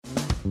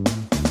Hello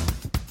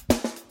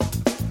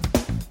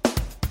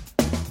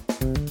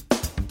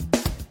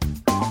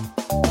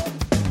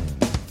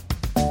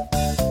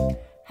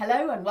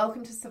and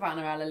welcome to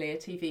Savannah Alalia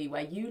TV,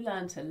 where you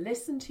learn to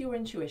listen to your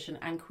intuition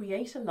and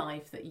create a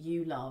life that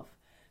you love.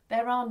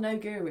 There are no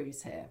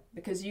gurus here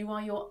because you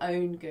are your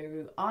own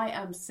guru. I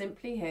am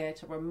simply here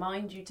to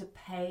remind you to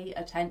pay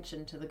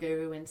attention to the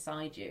guru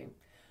inside you.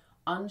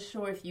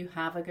 Unsure if you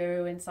have a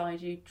guru inside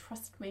you?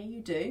 Trust me,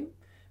 you do,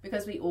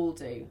 because we all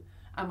do.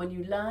 And when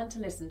you learn to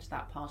listen to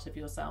that part of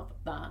yourself,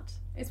 that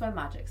is when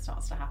magic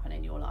starts to happen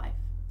in your life.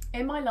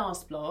 In my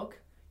last blog,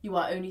 You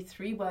Are Only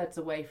 3 Words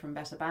Away from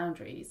Better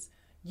Boundaries,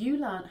 you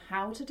learn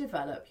how to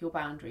develop your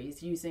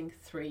boundaries using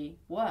 3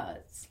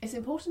 words. It's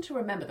important to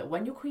remember that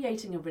when you're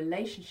creating a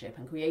relationship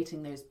and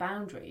creating those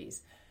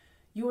boundaries,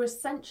 you're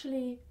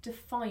essentially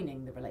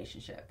defining the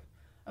relationship.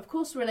 Of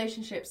course,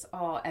 relationships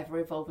are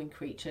ever-evolving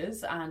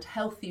creatures and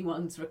healthy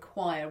ones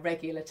require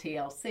regular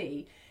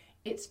TLC.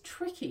 It's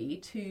tricky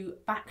to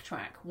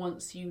backtrack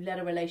once you let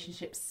a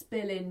relationship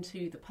spill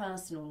into the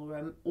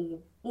personal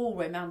or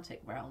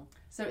romantic realm.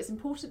 So it's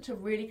important to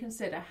really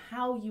consider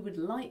how you would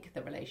like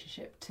the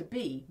relationship to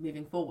be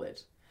moving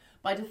forward.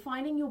 By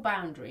defining your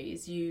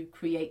boundaries, you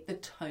create the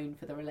tone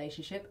for the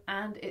relationship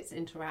and its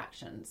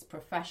interactions,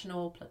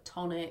 professional,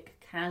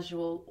 platonic,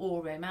 casual,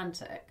 or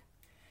romantic.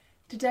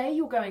 Today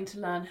you're going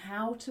to learn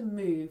how to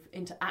move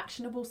into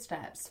actionable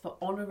steps for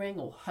honouring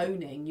or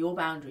honing your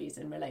boundaries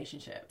in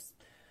relationships.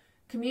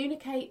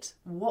 Communicate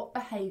what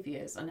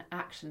behaviours and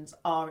actions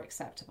are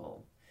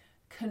acceptable.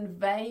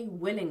 Convey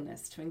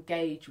willingness to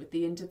engage with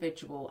the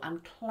individual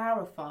and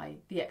clarify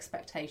the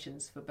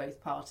expectations for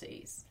both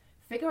parties.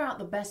 Figure out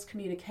the best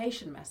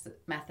communication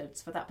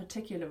methods for that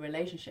particular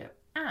relationship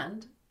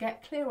and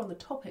get clear on the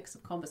topics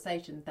of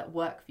conversation that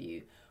work for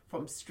you,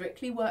 from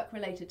strictly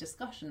work-related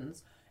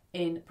discussions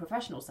in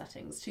professional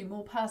settings to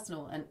more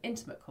personal and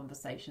intimate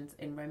conversations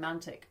in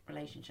romantic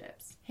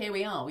relationships. Here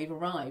we are, we've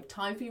arrived.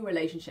 Time for your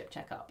relationship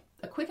checkup.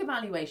 A quick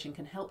evaluation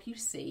can help you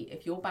see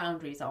if your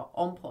boundaries are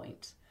on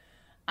point.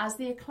 As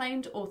the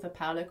acclaimed author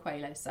Paulo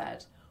Coelho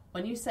said,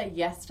 when you say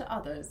yes to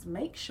others,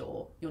 make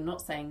sure you're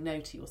not saying no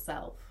to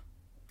yourself.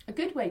 A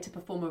good way to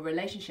perform a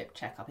relationship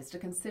checkup is to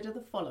consider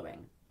the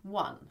following.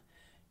 1.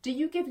 Do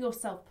you give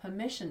yourself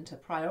permission to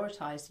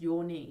prioritise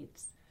your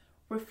needs?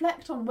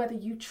 Reflect on whether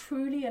you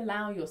truly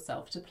allow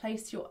yourself to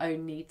place your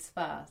own needs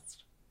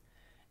first.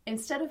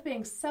 Instead of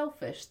being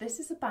selfish, this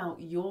is about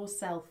your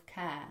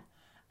self-care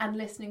and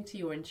listening to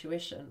your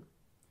intuition.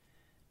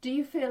 Do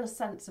you feel a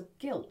sense of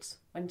guilt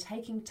when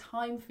taking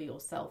time for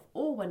yourself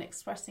or when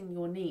expressing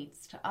your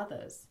needs to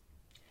others?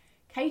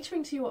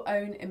 Catering to your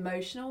own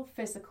emotional,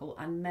 physical,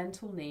 and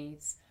mental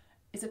needs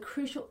is a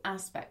crucial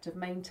aspect of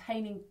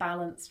maintaining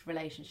balanced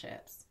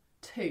relationships.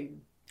 2.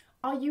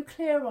 Are you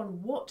clear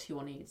on what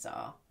your needs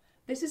are?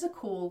 This is a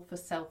call for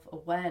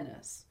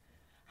self-awareness.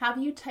 Have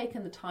you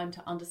taken the time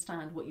to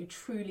understand what you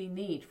truly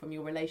need from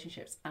your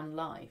relationships and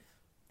life?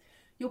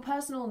 Your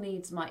personal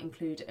needs might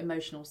include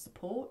emotional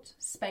support,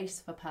 space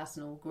for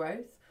personal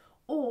growth,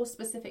 or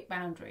specific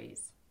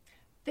boundaries.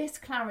 This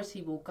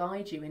clarity will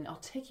guide you in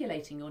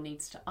articulating your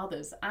needs to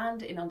others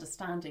and in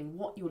understanding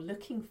what you're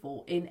looking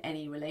for in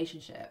any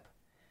relationship.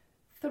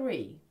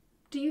 3.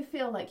 Do you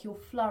feel like you're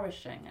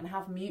flourishing and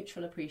have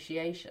mutual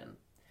appreciation?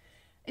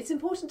 It's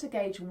important to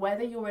gauge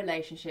whether your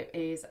relationship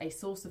is a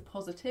source of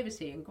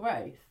positivity and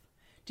growth.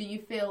 Do you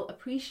feel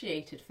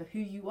appreciated for who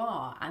you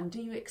are, and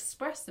do you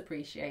express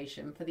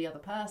appreciation for the other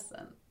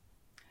person?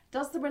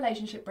 Does the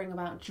relationship bring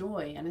about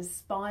joy and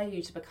inspire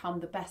you to become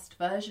the best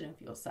version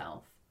of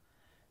yourself?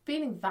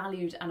 Feeling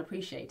valued and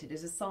appreciated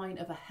is a sign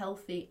of a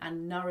healthy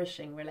and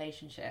nourishing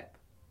relationship.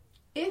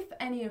 If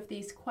any of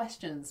these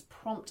questions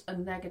prompt a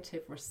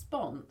negative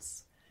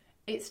response,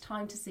 it's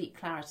time to seek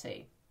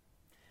clarity.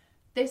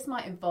 This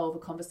might involve a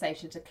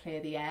conversation to clear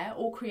the air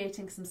or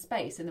creating some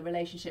space in the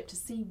relationship to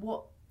see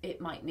what it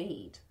might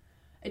need.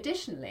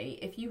 Additionally,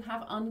 if you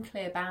have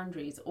unclear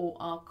boundaries or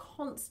are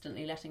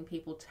constantly letting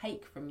people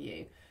take from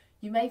you,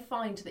 you may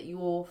find that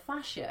your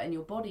fascia and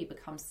your body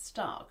becomes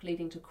stuck,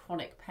 leading to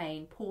chronic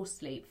pain, poor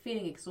sleep,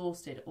 feeling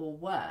exhausted, or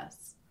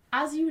worse.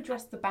 As you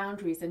address the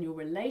boundaries in your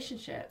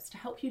relationships to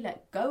help you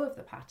let go of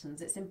the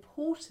patterns, it's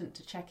important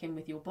to check in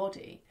with your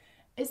body.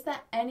 Is there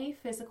any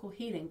physical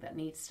healing that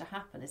needs to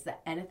happen? Is there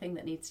anything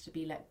that needs to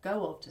be let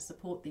go of to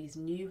support these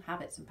new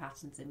habits and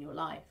patterns in your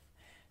life?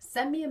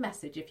 Send me a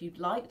message if you'd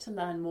like to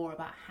learn more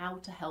about how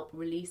to help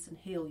release and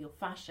heal your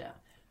fascia.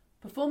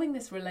 Performing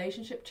this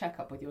relationship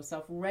checkup with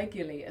yourself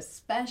regularly,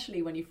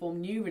 especially when you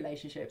form new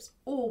relationships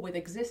or with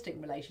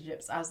existing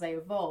relationships as they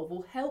evolve,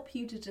 will help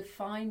you to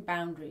define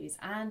boundaries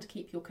and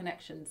keep your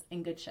connections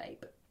in good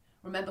shape.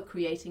 Remember,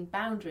 creating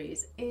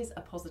boundaries is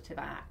a positive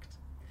act.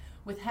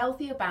 With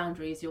healthier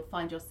boundaries, you'll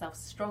find yourself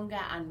stronger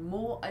and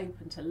more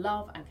open to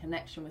love and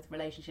connection with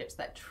relationships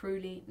that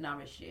truly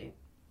nourish you.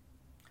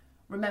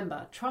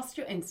 Remember, trust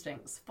your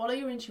instincts, follow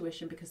your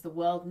intuition because the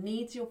world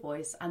needs your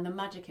voice and the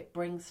magic it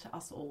brings to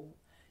us all.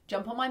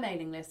 Jump on my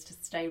mailing list to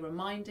stay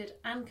reminded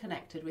and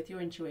connected with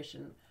your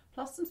intuition,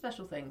 plus some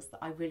special things that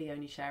I really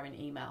only share in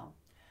email.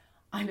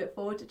 I look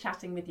forward to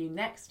chatting with you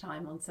next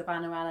time on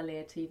Savannah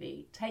Alalia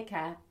TV. Take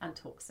care and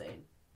talk soon.